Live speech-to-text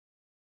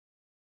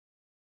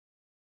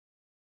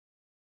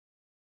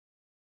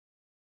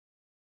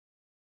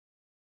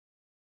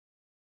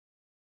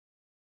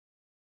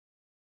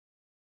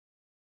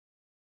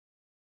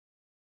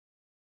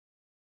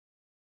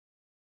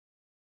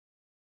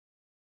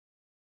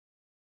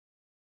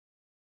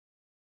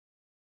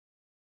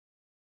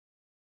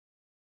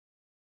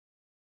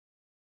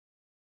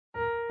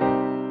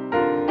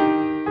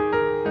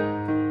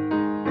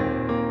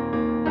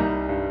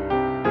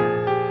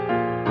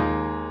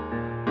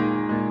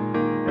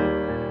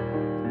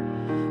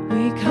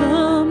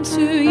come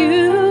to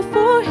you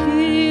for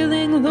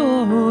healing,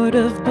 Lord,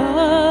 of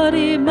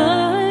body,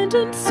 mind,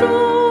 and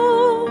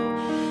soul,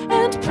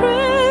 and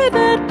pray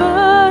that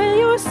by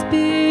your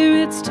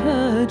Spirit's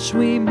touch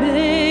we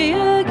may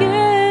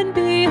again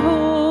be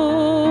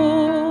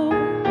whole.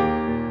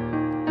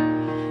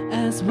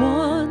 As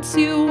once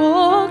you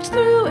walked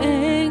through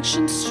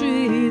ancient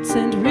streets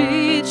and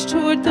reached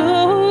toward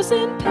those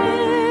in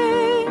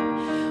pain,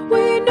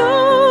 we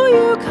know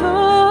you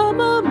come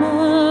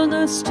among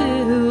us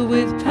still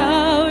with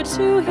power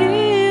to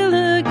heal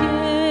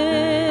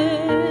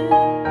again.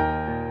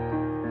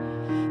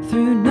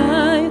 Through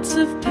nights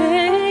of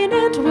pain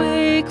and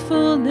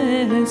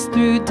wakefulness,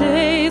 through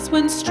days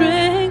when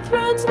strength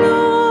runs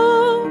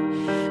low,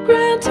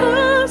 grant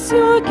us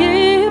your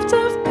gift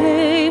of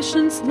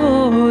patience,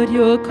 Lord,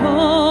 your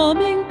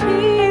calming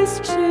peace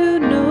to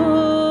know.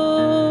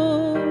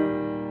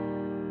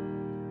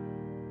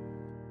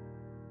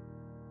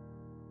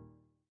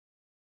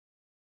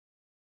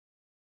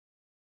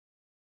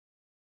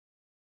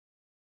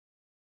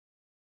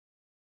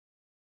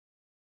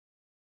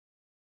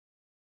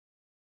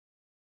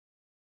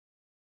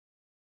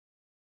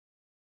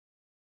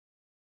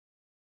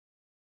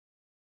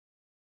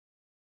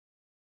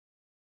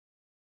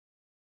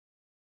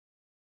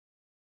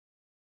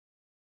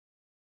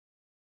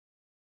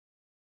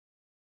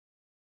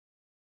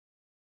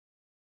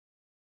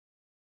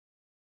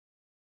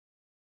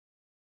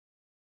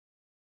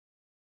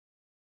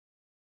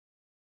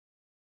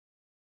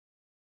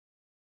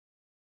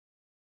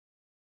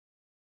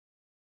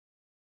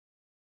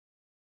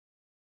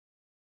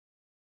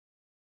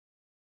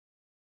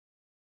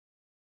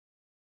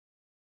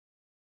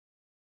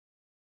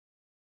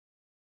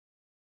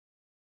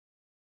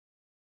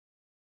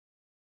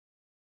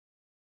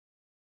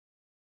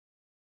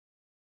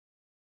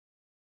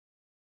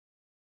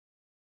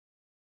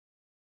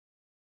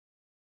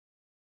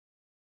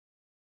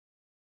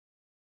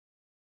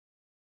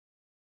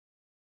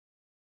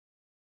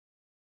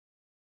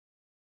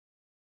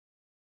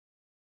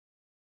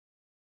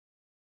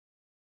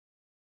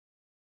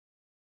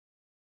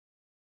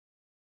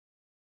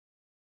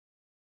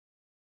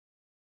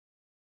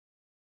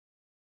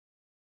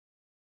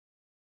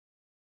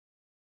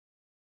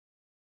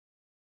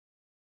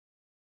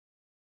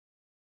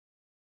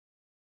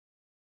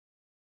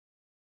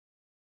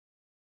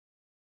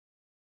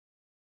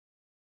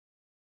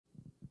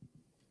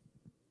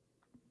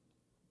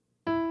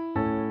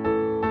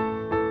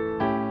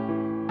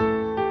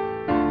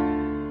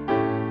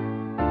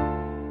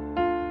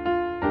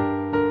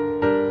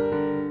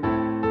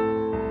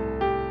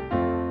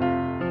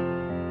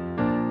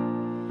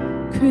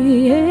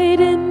 Create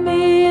in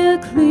me a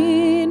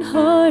clean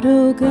heart,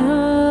 O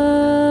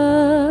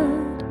God.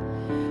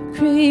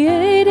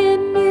 Create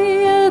in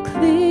me a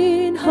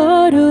clean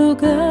heart, O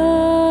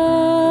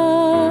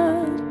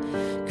God.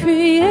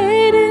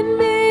 Create in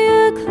me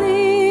a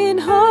clean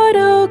heart,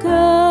 O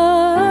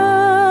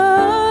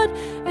God,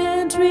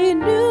 and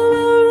renew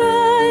a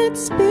right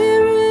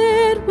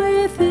spirit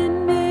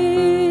within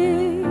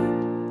me.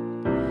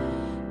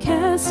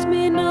 Cast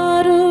me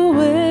not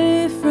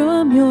away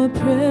from your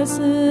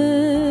presence.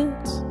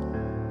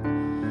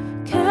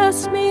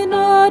 Cast me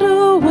not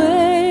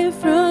away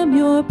from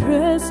your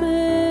presence.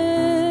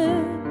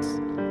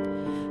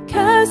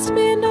 Cast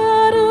me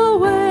not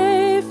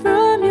away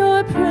from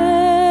your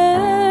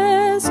presence,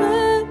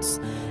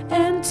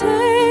 and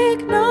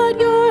take not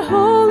your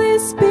Holy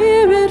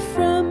Spirit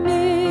from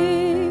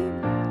me.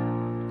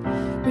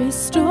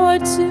 Restore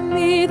to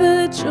me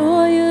the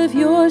joy of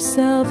your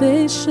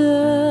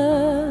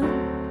salvation.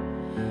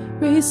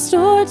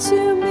 Restore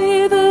to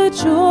me the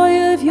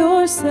joy of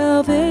your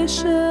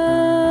salvation.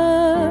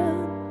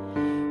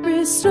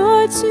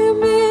 Restore to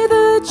me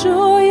the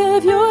joy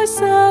of your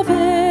salvation,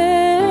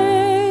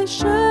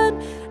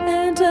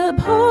 and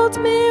uphold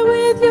me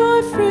with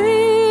your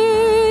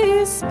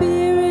free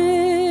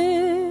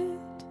spirit.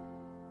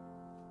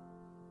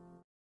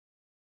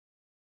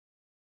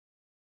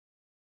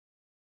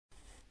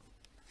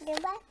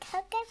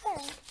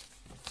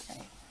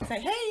 Say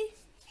hey.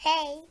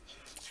 Hey.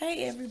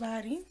 Hey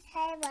everybody.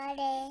 Hey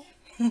buddy.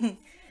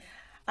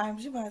 I'm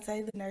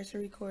Javante, the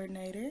nursery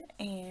coordinator,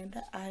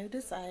 and I've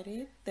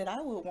decided that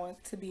I would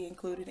want to be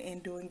included in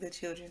doing the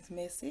children's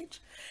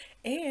message,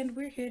 and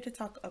we're here to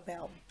talk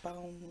about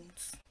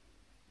bones.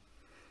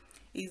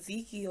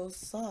 Ezekiel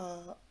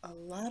saw a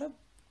lot of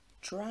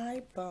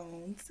dry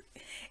bones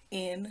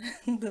in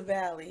the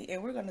valley,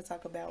 and we're going to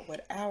talk about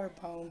what our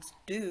bones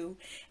do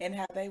and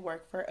how they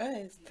work for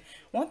us.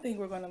 One thing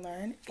we're going to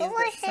learn is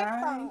the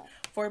sign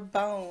for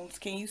bones.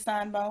 Can you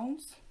sign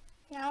bones?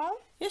 No.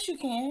 Yes, you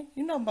can.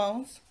 You know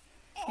bones.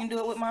 You can do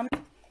it with mommy.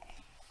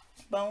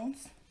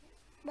 Bones.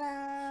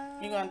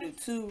 You're going to do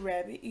 2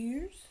 rabbit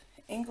ears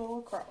and go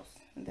across.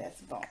 And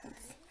that's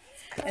bones.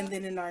 And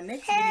then in our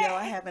next video,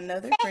 I have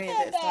another friend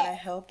that's going to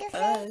help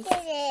us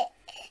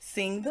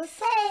sing the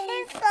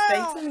song.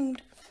 Stay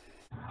tuned.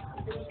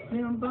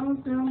 Them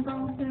bones, dry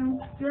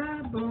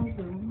bones,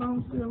 them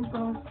bones,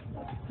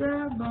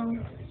 dry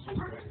bones.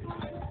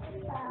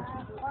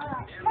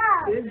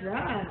 Good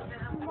job.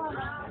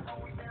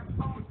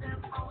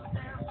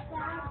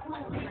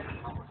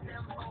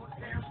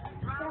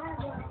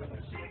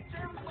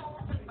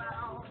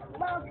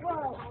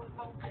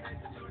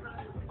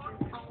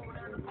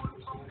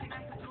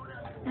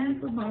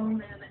 Ankle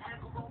bones.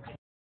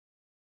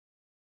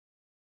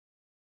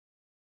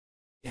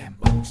 Stem,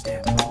 bone,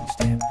 stem, bone,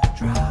 stem,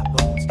 dry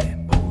bone,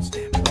 stem, bone,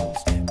 stem, bone,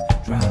 stem,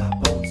 dry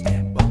bone,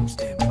 stem, bone,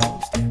 stem,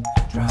 bone, stem,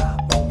 dry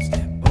bone,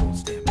 stem, bone,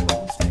 stem,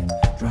 bone, stem,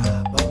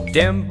 dry bone.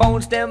 Stem,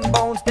 bone, stem,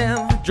 bone,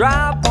 stem,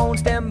 dry bone,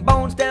 stem,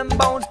 bone, stem,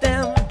 bone,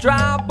 stem,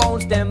 dry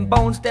bone, stem,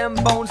 bone, stem,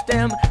 bone,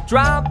 stem,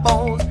 dry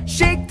bones.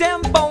 Shake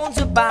them bones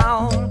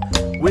about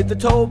with the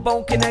toe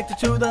bone connected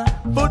to the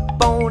foot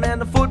bone,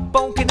 and the foot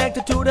bone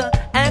connected to the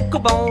ankle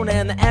bone,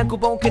 and the ankle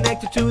bone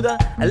connected to the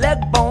leg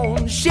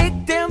bone.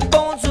 Shake them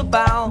bones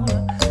about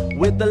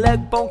with the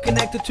leg bone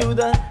connected to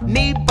the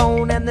knee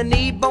bone, and the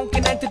knee bone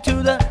connected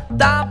to the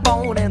thigh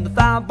bone, and the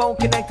thigh bone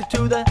connected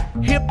to the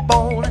hip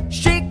bone.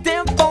 Shake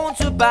them bones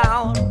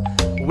about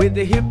with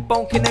the hip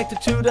bone connected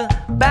to the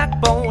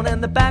backbone,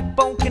 and the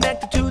backbone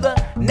connected to the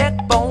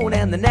neck bone,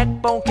 and the neck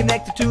bone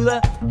connected to the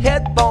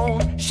head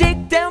bone.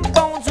 Shake them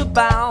bones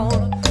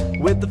about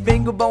with the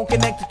finger bone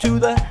connected to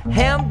the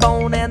ham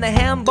bone, and the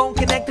ham bone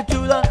connected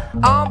to the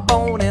arm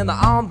bone, and the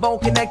arm bone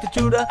connected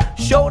to the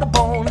shoulder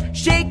bone.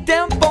 Shake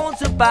them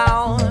bones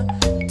about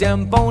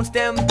them bones,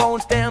 stem, bone,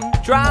 stem,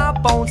 dry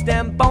bone,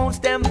 stem, bone,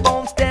 stem,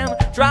 bone, stem,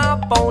 dry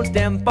bone,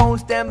 stem, bone,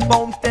 stem,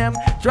 bone, stem,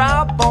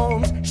 dry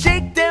bones.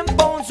 Shake them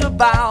bones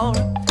about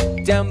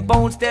them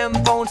bone, stem,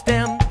 bone,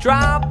 stem,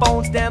 dry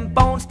bone, stem,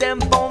 bone, stem,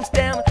 bone,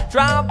 stem,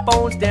 dry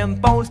bone, stem,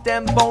 bone,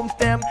 stem, bone,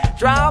 stem,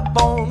 dry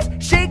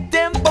bones. Shake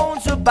them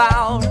bones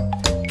about.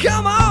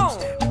 Come on,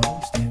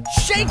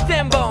 shake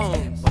them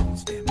bones,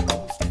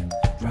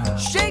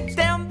 shake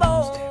them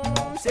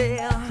bones,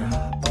 yeah.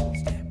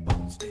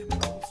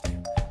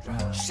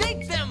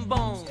 Shake them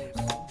bones.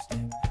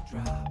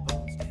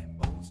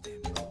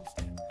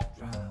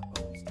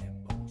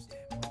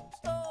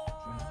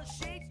 Oh,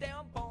 shake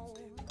them bones.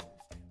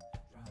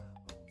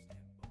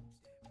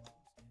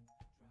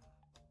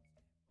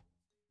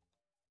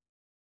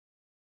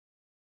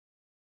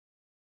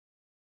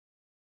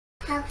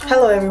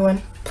 Hello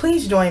everyone,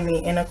 please join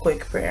me in a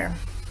quick prayer.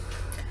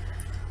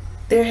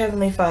 Dear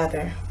Heavenly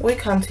Father, we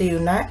come to you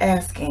not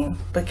asking,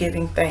 but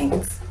giving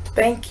thanks.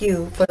 Thank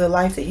you for the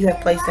life that you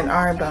have placed in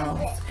our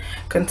bones.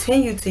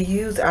 Continue to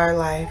use our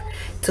life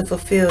to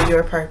fulfill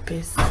your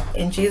purpose.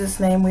 In Jesus'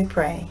 name we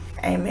pray.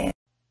 Amen.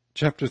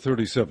 Chapter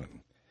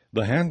 37.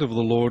 The hand of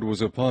the Lord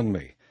was upon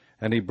me,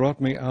 and he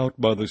brought me out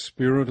by the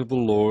Spirit of the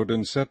Lord,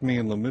 and set me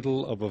in the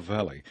middle of a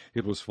valley.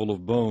 It was full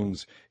of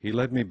bones. He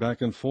led me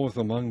back and forth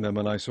among them,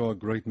 and I saw a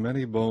great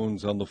many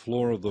bones on the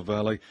floor of the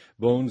valley,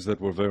 bones that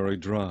were very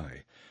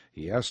dry.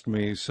 He asked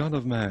me, Son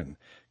of man,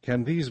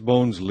 can these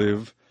bones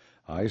live?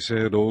 I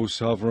said, O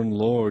sovereign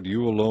Lord,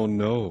 you alone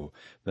know.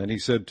 Then he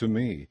said to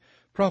me,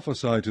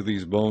 Prophesy to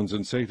these bones,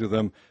 and say to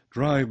them,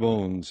 Dry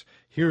bones,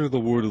 hear the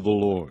word of the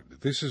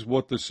Lord. This is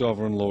what the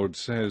sovereign Lord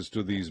says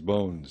to these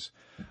bones.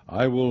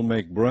 I will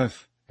make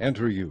breath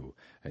enter you,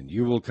 and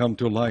you will come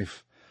to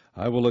life.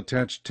 I will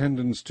attach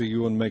tendons to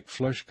you, and make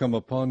flesh come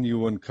upon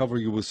you, and cover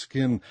you with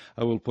skin.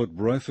 I will put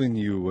breath in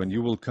you, and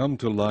you will come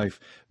to life.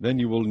 Then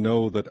you will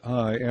know that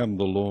I am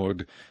the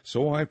Lord.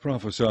 So I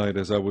prophesied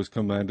as I was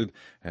commanded,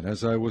 and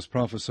as I was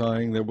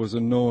prophesying there was a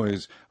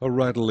noise, a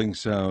rattling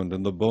sound,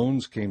 and the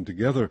bones came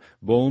together,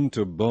 bone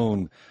to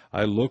bone.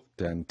 I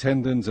looked, and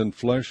tendons and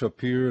flesh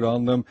appeared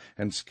on them,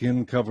 and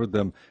skin covered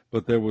them,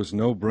 but there was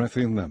no breath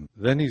in them.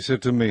 Then he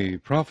said to me,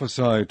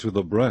 Prophesy to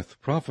the breath,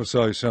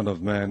 prophesy, Son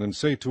of man, and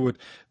say to it,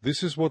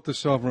 This is what the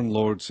sovereign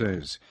Lord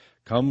says.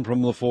 Come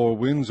from the four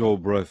winds, O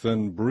breath,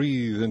 and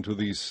breathe into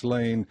these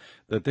slain,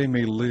 that they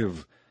may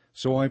live.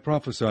 So I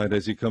prophesied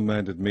as he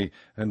commanded me,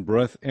 and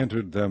breath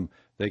entered them.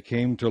 They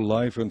came to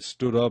life and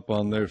stood up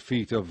on their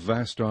feet, a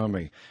vast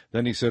army.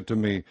 Then he said to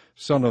me,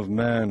 Son of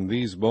man,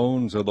 these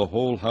bones are the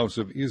whole house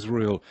of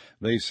Israel.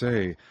 They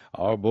say,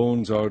 Our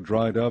bones are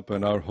dried up,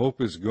 and our hope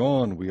is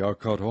gone, we are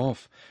cut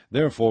off.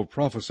 Therefore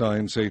prophesy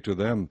and say to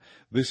them,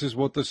 This is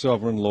what the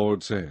sovereign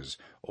Lord says.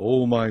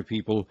 O my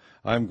people,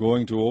 I am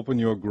going to open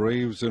your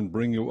graves and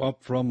bring you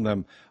up from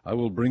them. I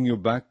will bring you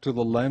back to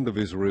the land of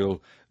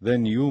Israel.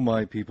 Then you,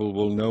 my people,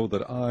 will know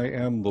that I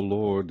am the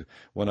Lord,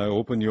 when I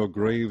open your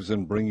graves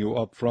and bring you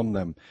up from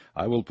them.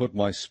 I will put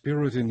my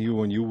spirit in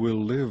you, and you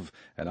will live,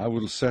 and I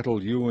will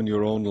settle you in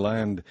your own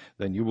land.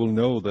 Then you will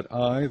know that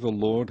I, the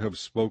Lord, have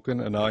spoken,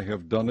 and I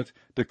have done it,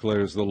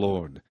 declares the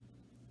Lord.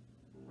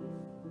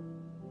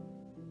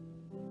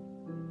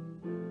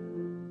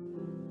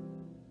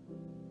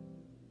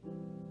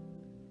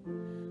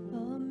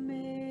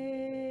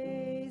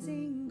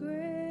 Amazing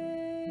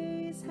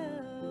grace,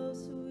 how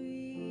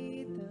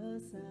sweet the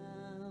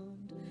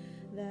sound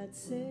that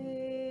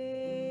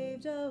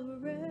saved a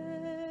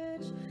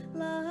wretch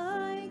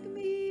like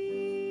me.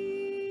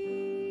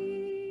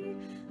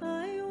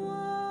 I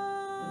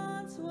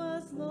once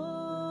was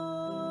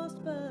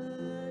lost,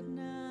 but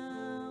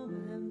now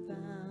am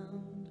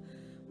found.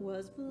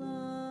 'Twas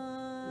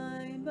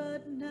blind,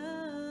 but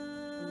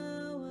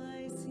now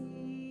I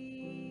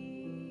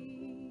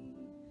see.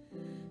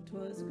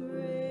 'Twas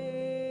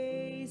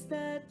grace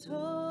that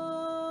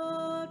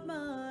taught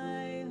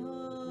my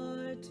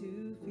heart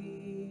to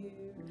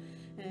fear,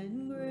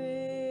 and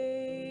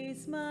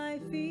grace my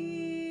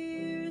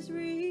fears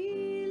relieved.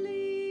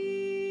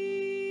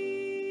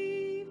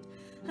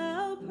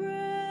 How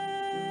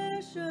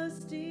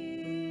precious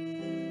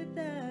did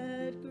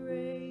that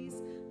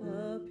grace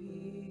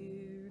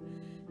appear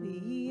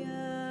the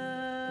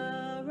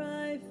hour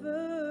I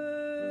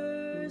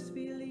first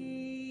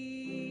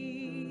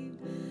believed.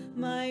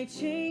 My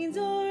chains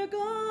are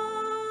gone,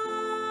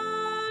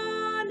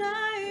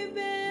 I've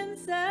been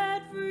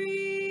set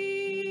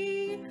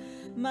free.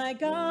 My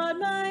God,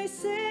 my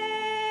Savior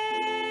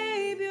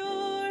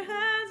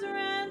has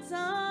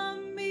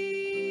ransomed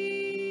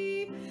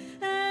me,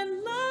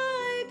 and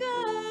like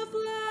a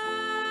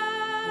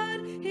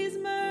flood His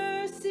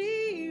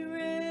mercy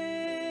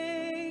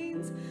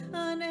reigns.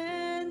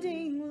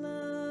 Unending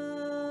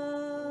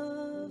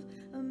love,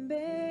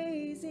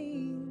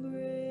 amazing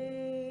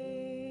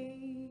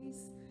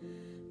grace.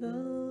 The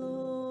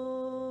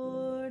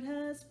Lord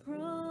has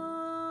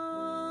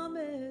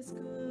promised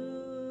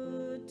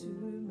good to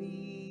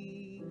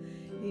me.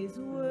 His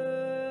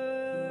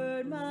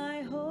word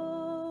my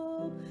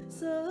hope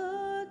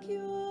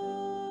secures.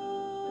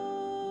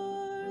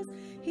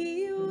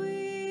 He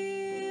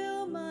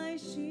will my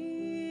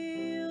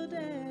shield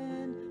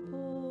and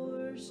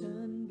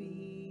portion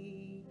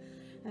be,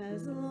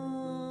 as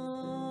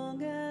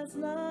long as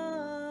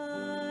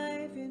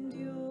life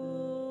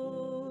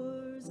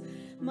endures.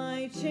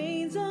 My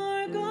chains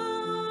are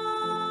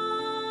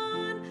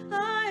gone,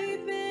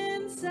 I've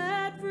been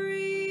set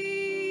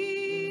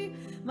free.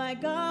 My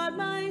God,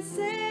 my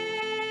Savior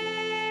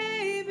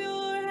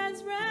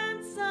has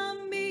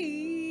ransomed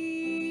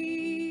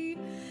me,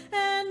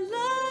 and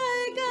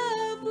like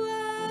a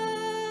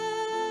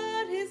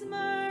flood His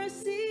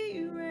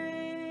mercy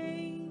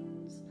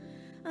reigns.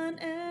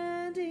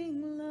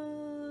 Unending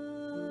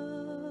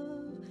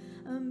love,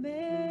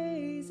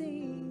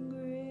 amazing grace.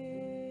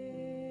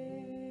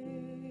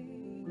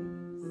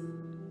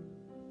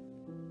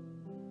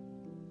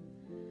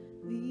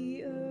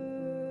 The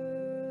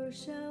earth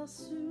shall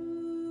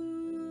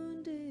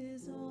soon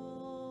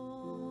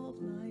dissolve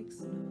like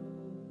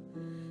snow,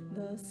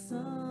 the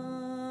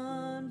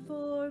sun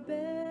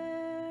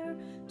forbear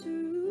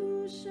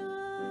to shine,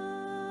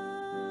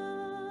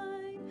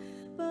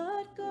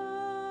 but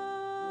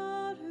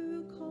God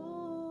who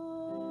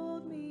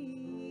called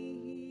me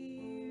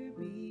here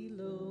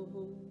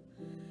below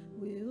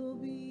will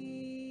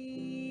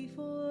be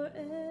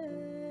forever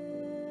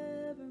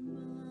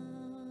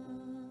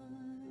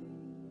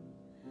mine,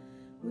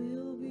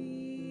 will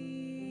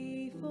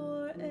be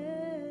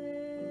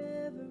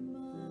forever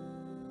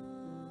mine.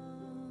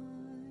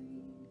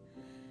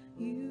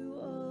 You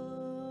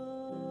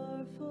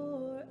are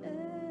forever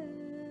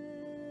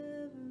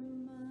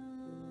mine.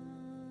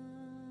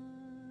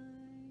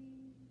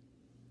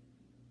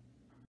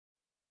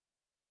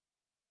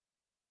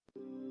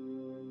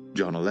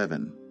 John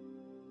 11.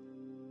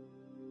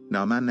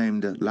 Now a man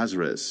named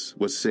Lazarus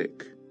was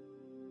sick.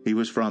 He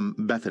was from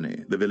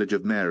Bethany, the village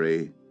of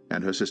Mary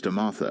and her sister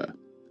Martha.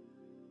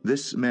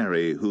 This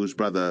Mary, whose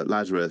brother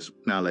Lazarus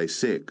now lay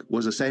sick,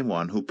 was the same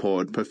one who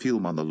poured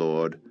perfume on the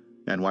Lord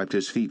and wiped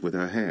his feet with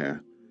her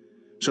hair.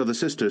 So the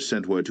sisters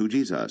sent word to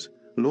Jesus,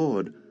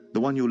 "Lord,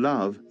 the one you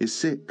love is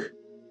sick."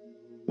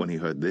 When he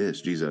heard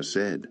this, Jesus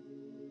said,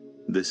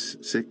 "This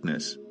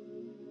sickness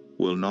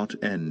will not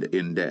end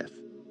in death.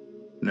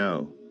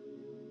 No,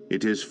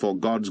 it is for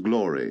God's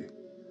glory,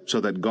 so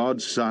that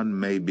God's Son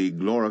may be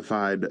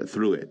glorified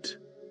through it."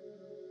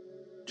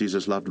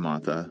 Jesus loved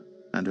Martha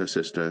and her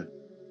sister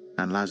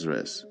and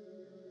Lazarus.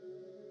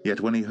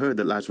 Yet when he heard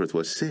that Lazarus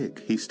was sick,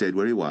 he stayed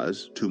where he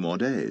was 2 more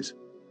days.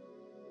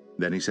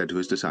 Then he said to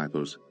his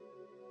disciples,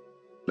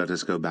 "Let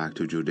us go back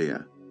to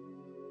Judea."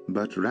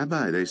 "But,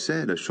 Rabbi," they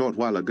said, "a short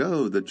while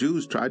ago the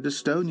Jews tried to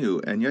stone you,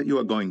 and yet you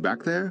are going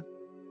back there?"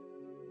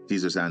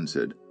 Jesus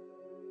answered,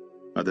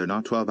 "Are there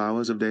not 12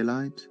 hours of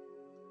daylight?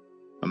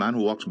 A man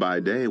who walks by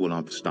day will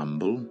not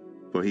stumble,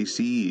 for he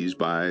sees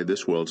by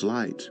this world's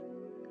light.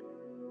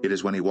 It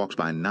is when he walks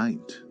by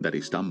night that he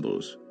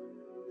stumbles,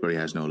 for he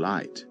has no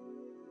light."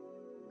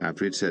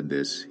 After he had said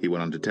this, he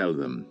went on to tell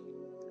them,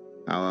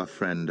 "Our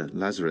friend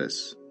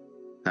Lazarus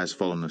has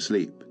fallen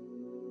asleep,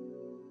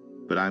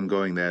 but I am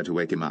going there to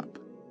wake him up."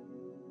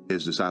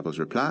 His disciples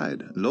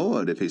replied,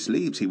 "Lord, if he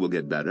sleeps, he will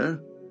get better."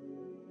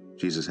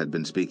 Jesus had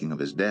been speaking of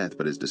his death,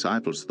 but his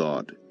disciples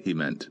thought he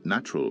meant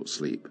natural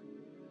sleep.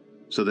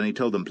 So then he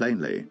told them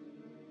plainly,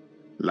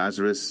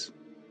 "Lazarus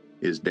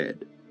is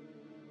dead.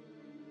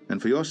 And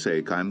for your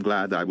sake I am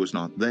glad I was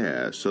not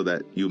there, so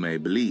that you may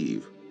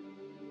believe.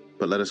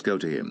 But let us go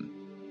to him."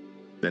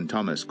 Then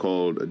Thomas,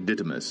 called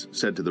Didymus,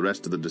 said to the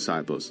rest of the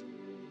disciples,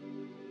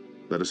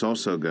 "Let us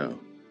also go,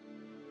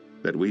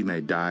 that we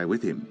may die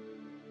with him."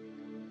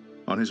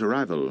 On his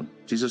arrival,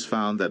 Jesus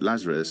found that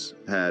Lazarus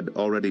had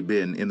already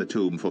been in the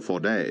tomb for 4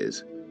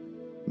 days.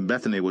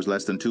 Bethany was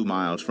less than 2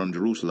 miles from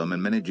Jerusalem,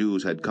 and many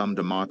Jews had come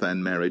to Martha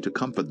and Mary to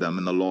comfort them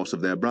in the loss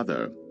of their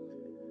brother.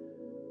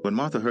 When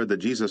Martha heard that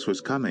Jesus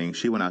was coming,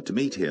 she went out to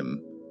meet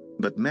him,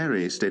 but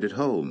Mary stayed at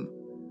home.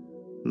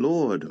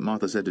 "Lord,"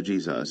 Martha said to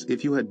Jesus,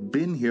 "if you had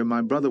been here,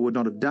 my brother would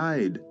not have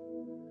died.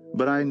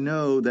 But I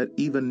know that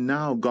even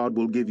now God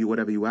will give you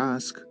whatever you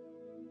ask."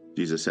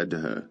 Jesus said to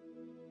her,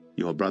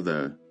 "Your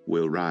brother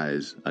will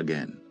rise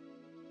again."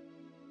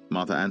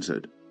 Martha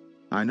answered,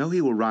 "I know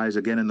he will rise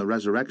again in the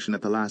resurrection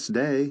at the last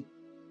day."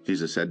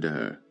 Jesus said to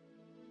her,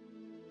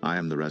 "I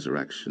am the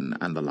resurrection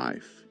and the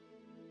life.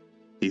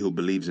 He who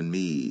believes in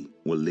me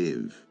will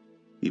live,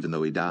 even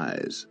though he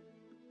dies.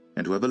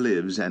 And whoever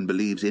lives and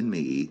believes in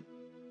me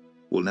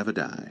will never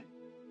die."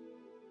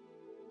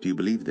 "Do you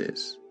believe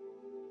this?"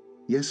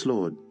 "Yes,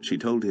 Lord," she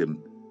told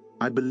him.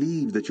 "I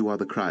believe that you are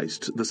the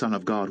Christ, the Son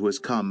of God, who has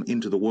come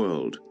into the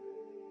world."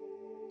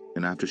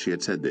 And after she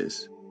had said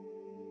this,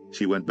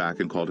 she went back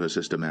and called her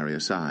sister Mary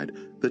aside.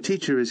 "The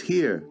teacher is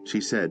here,"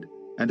 she said,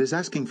 "and is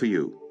asking for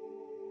you."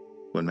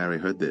 When Mary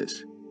heard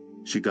this,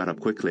 she got up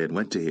quickly and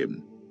went to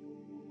him.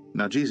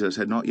 Now Jesus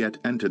had not yet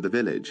entered the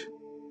village,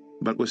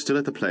 but was still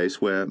at the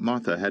place where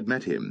Martha had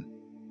met him.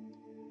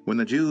 When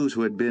the Jews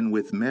who had been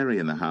with Mary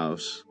in the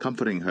house,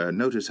 comforting her,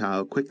 noticed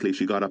how quickly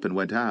she got up and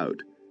went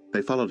out,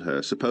 they followed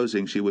her,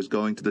 supposing she was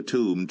going to the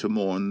tomb to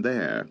mourn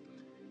there.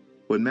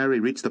 When Mary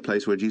reached the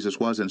place where Jesus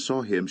was and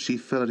saw him, she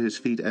fell at his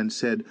feet and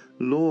said,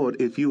 "Lord,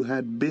 if you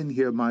had been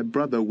here, my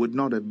brother would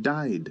not have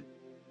died."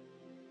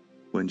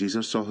 When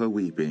Jesus saw her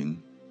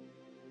weeping,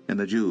 and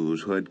the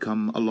Jews who had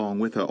come along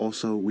with her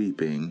also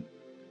weeping,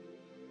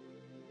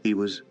 he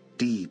was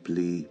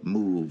deeply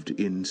moved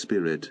in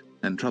spirit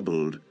and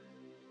troubled.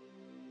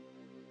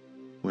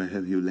 "Where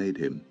have you laid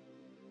him?"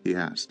 he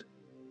asked.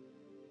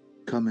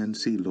 "Come and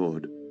see,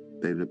 Lord,"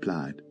 they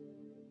replied.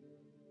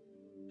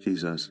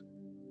 Jesus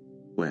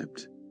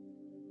wept.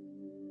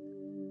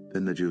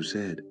 Then the Jews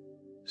said,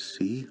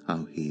 "See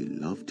how he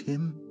loved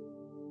him?"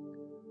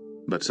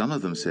 But some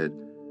of them said,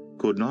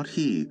 "Could not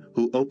he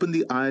who opened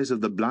the eyes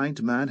of the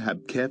blind man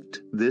have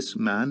kept this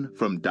man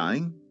from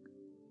dying?"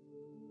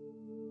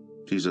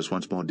 Jesus,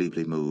 once more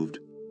deeply moved,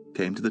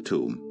 came to the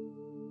tomb.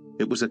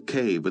 It was a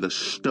cave with a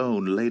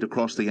stone laid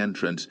across the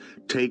entrance.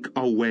 "Take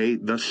away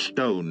the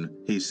stone,"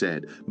 he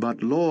said.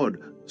 "But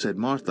Lord," said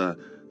Martha,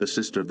 the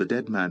sister of the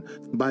dead man,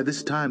 "by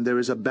this time there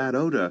is a bad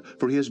odor,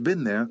 for he has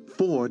been there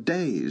 4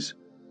 days."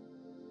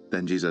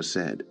 Then Jesus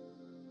said,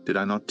 "Did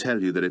I not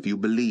tell you that if you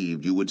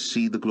believed you would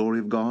see the glory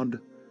of God?"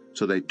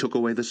 So they took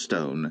away the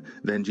stone.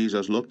 Then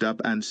Jesus looked up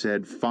and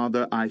said,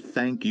 "Father, I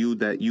thank you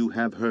that you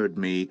have heard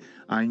me.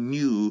 I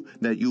knew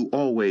that you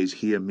always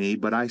hear me,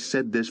 but I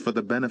said this for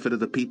the benefit of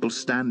the people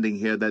standing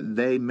here, that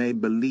they may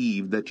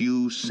believe that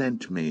you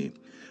sent me."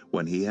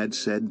 When he had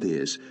said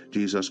this,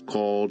 Jesus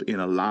called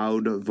in a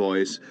loud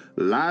voice,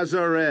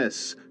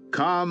 "Lazarus,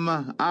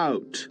 come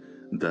out!"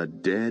 The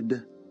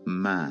dead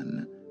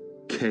man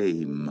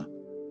came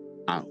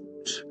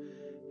out,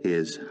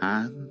 his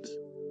hands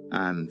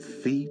and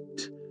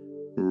feet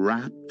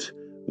wrapped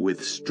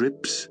with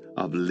strips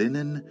of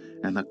linen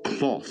and a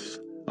cloth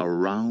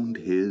around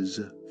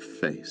his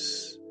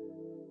face.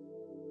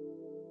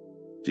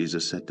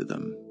 Jesus said to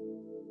them,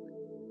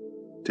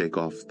 "Take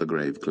off the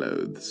grave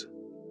clothes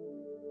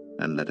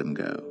and let him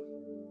go."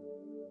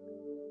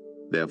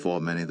 Therefore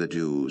many of the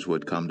Jews who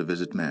had come to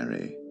visit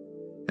Mary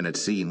and had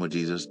seen what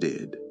Jesus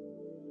did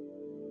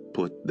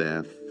put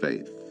their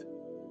faith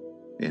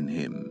in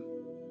him.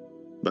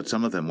 But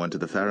some of them went to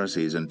the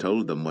Pharisees and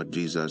told them what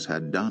Jesus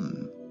had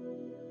done.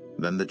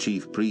 Then the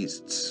chief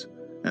priests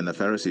and the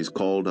Pharisees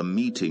called a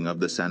meeting of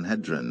the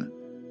Sanhedrin.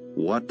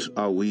 "What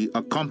are we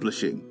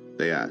accomplishing?"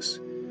 they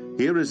asked.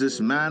 "Here is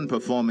this man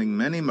performing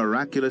many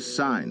miraculous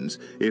signs.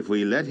 If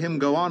we let him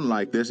go on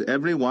like this,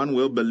 everyone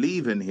will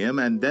believe in him,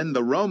 and then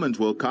the Romans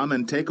will come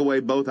and take away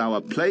both our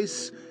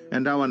place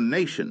and our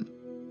nation."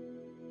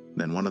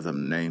 Then one of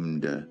them,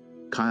 named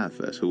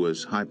Caiaphas, who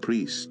was high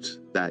priest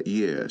that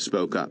year,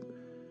 spoke up.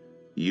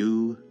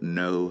 "You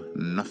know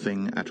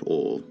nothing at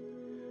all.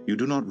 You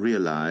do not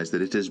realize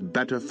that it is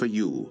better for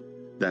you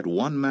that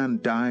one man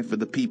die for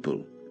the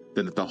people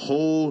than that the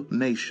whole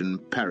nation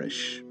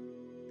perish."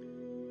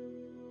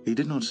 He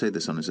did not say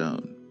this on his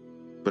own,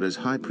 but as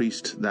high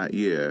priest that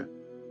year,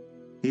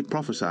 he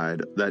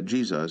prophesied that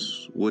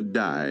Jesus would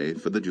die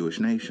for the Jewish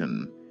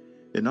nation,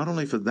 and not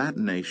only for that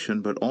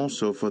nation, but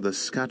also for the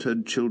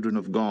scattered children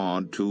of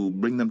God, to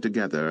bring them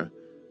together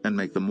and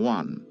make them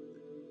one.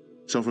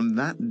 So from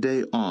that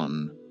day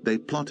on, they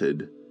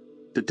plotted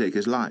to take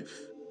his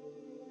life.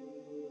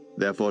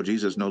 Therefore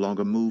Jesus no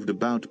longer moved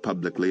about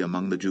publicly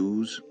among the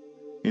Jews.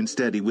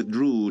 Instead, he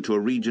withdrew to a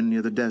region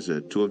near the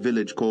desert, to a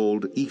village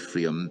called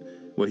Ephraim,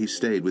 where he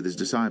stayed with his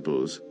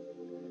disciples.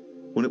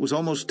 When it was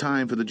almost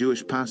time for the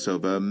Jewish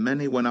Passover,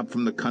 many went up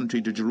from the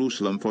country to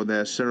Jerusalem for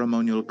their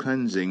ceremonial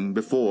cleansing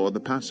before the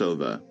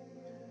Passover.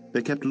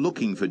 They kept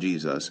looking for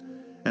Jesus,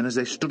 and as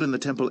they stood in the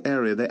temple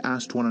area, they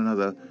asked one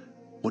another,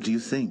 "What do you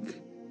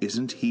think?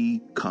 Isn't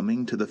he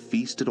coming to the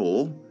feast at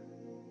all?"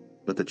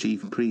 But the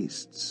chief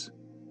priests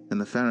and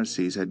the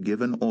Pharisees had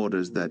given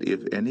orders that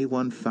if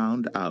anyone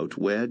found out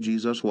where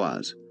Jesus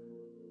was,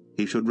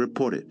 he should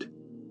report it,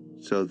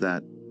 so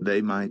that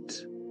they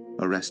might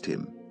arrest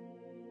him.